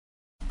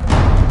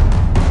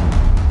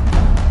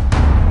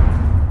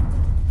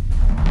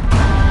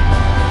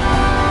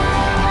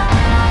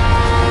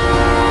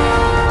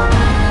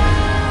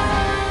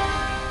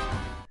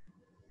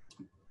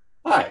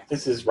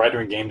This is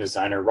writer and game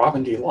designer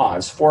Robin D.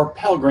 Laws for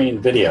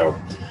Pelgrane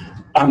Video.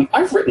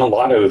 I've written a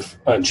lot of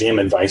GM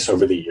advice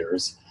over the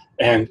years,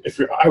 and if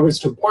I was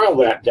to boil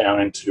that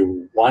down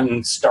into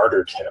one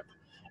starter tip,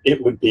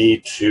 it would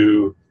be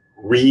to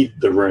read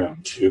the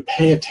room, to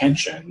pay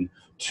attention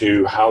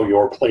to how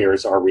your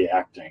players are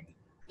reacting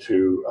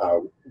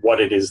to what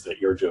it is that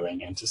you're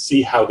doing, and to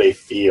see how they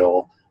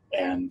feel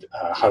and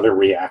how they're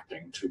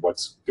reacting to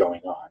what's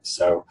going on.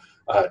 So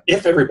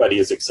if everybody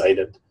is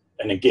excited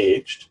and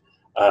engaged,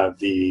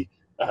 the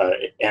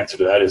answer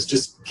to that is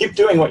just keep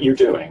doing what you're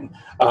doing.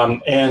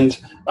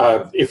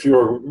 If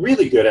you're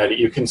really good at it,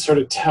 you can sort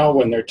of tell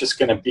when they're just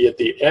going to be at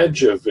the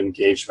edge of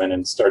engagement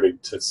and starting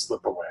to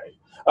slip away.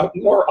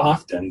 More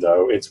often,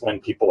 though, it's when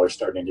people are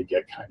starting to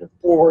get kind of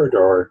bored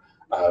or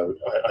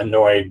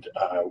annoyed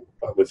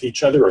with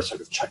each other, or sort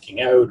of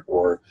checking out,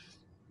 or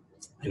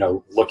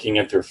looking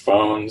at their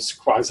phones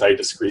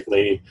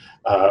quasi-discreetly,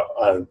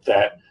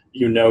 that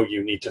you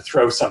need to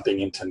throw something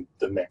into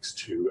the mix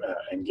to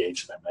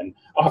engage them. And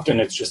often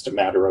it's just a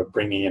matter of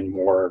bringing in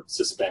more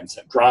suspense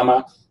and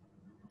drama.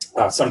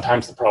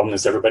 Sometimes the problem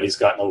is everybody's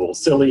gotten a little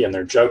silly and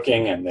they're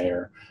joking and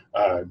they're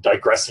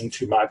digressing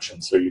too much,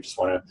 and so you just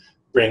want to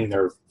bring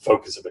their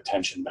focus of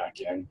attention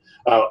back in.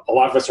 A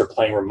lot of us are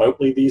playing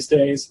remotely these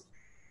days.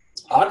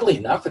 Oddly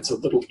enough, it's a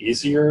little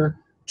easier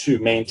to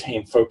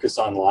maintain focus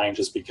online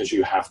just because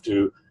you have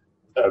to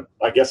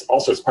I guess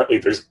also it's partly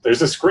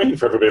there's a screen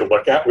for everybody to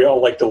look at. We all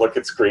like to look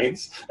at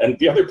screens, and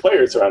the other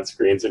players are on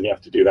screens, and you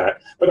have to do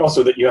that. But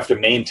also that you have to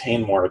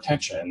maintain more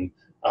attention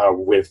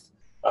with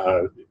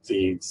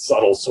the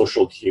subtle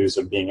social cues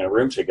of being in a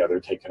room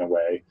together taken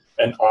away.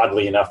 And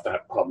oddly enough,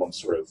 that problem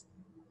sort of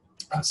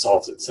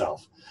solves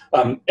itself.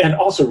 And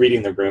also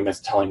reading the room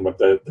is telling what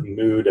the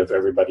mood of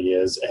everybody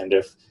is, and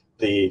if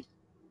the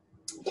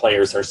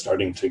players are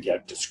starting to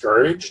get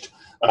discouraged,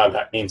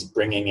 that means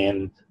bringing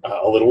in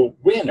a little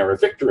win or a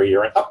victory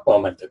or an up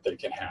moment that they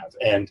can have.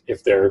 And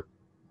if they're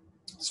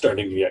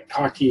starting to get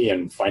cocky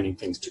and finding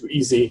things too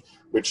easy,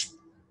 which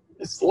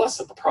is less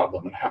of a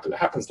problem and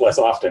happens less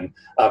often,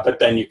 but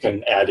then you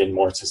can add in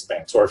more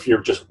suspense. Or if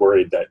you're just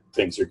worried that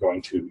things are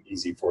going too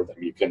easy for them,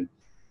 you can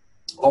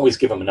always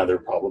give them another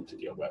problem to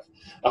deal with.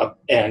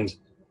 And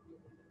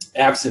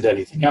absent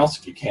anything else,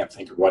 if you can't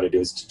think of what it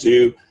is to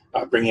do,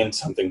 bring in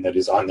something that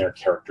is on their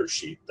character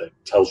sheet that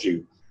tells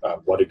you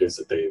what it is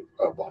that they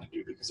want to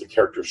do, because a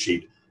character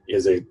sheet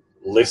is a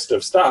list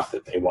of stuff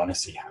that they want to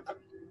see happen.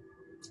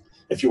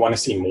 If you want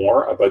to see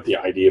more about the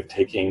idea of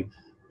taking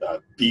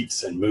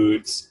beats and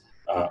moods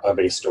of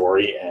a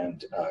story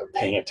and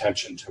paying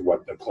attention to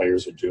what the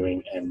players are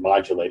doing and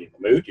modulating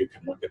the mood, you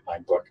can look at my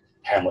book,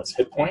 Hamlet's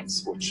Hit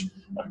Points, which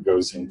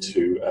goes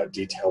into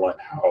detail on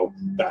how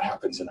that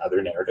happens in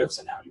other narratives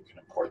and how you can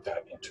import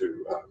that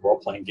into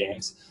role-playing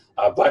games.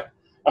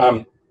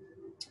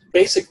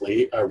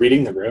 Basically,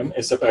 reading the room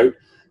is about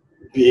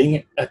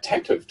being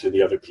attentive to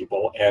the other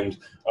people. And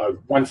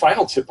one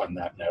final tip on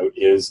that note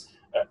is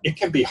it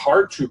can be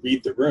hard to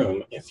read the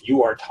room if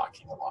you are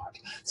talking a lot.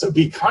 So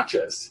be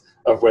conscious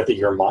of whether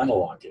you're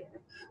monologuing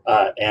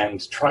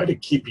and try to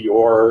keep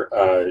your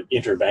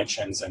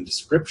interventions and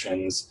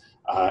descriptions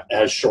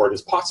as short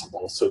as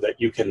possible, so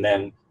that you can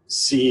then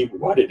see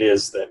what it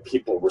is that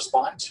people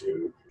respond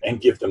to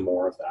and give them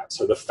more of that.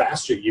 So the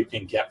faster you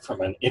can get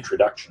from an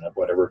introduction of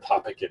whatever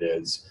topic it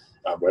is,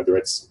 whether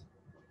it's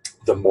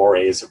the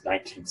mores of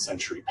 19th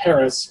century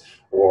Paris,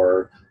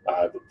 or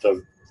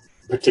the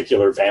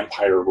particular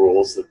vampire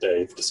rules that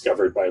they've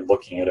discovered by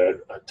looking at a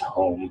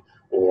tome,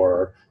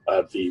 or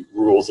the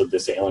rules of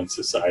this alien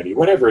society,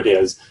 whatever it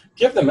is,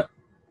 give them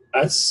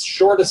as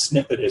short a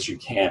snippet as you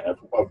can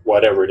of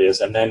whatever it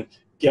is, and then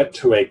get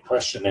to a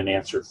question and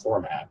answer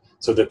format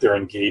so that they're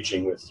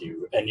engaging with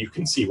you and you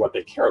can see what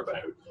they care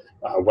about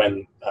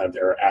when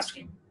they're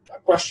asking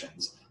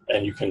questions,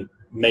 and you can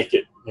make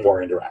it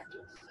more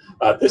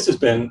interactive. This has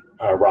been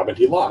Robin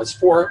D. Laws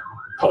for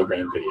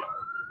Pelgrane Video.